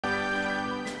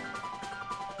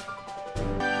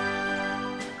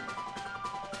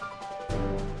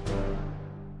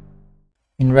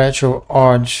In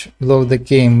RetroArch, load the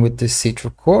game with the Citra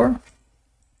core.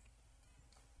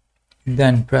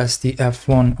 Then press the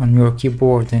F1 on your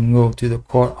keyboard and go to the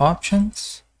core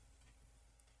options.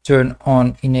 Turn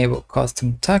on enable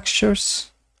custom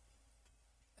textures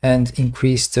and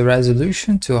increase the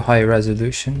resolution to a high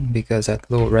resolution, because at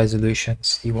low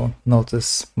resolutions you won't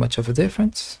notice much of a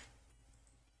difference.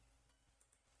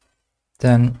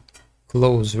 Then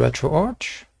close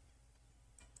RetroArch.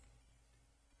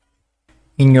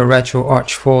 In your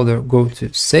RetroArch folder, go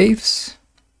to Saves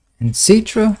and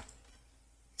Citra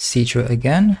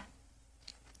again,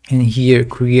 and here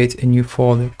create a new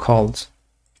folder called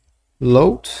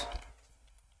Load.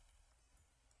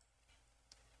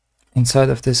 Inside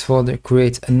of this folder,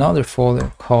 create another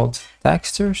folder called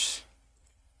Textures.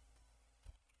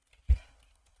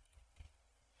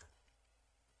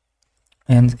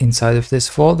 And inside of this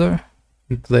folder,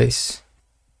 replace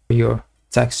your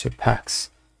texture packs.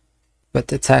 But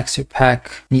the texture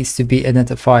pack needs to be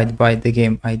identified by the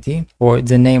game ID, or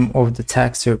the name of the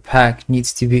texture pack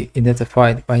needs to be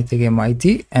identified by the game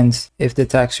ID. And if the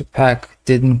texture pack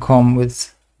didn't come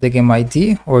with the game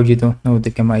ID, or you don't know the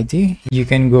game ID, you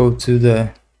can go to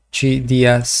the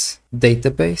GDS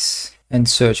database and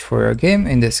search for your game.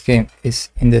 In this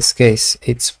case,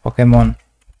 it's Pokemon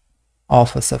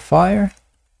Alpha Sapphire.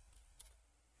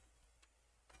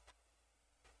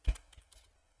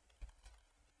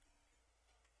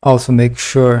 Also make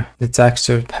sure the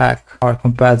texture pack are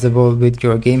compatible with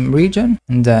your game region,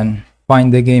 and then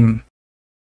find the game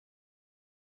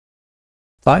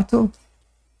title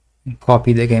and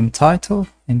copy the game title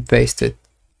and paste it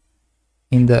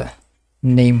in the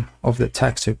name of the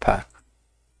texture pack.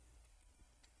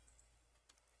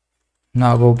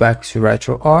 Now go back to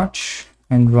RetroArch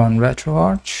and run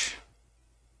RetroArch.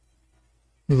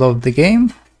 Load the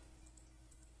game,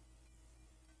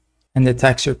 and the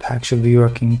texture pack should be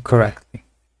working correctly.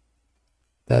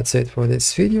 That's it for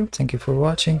this video. Thank you for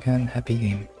watching and happy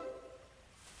gaming.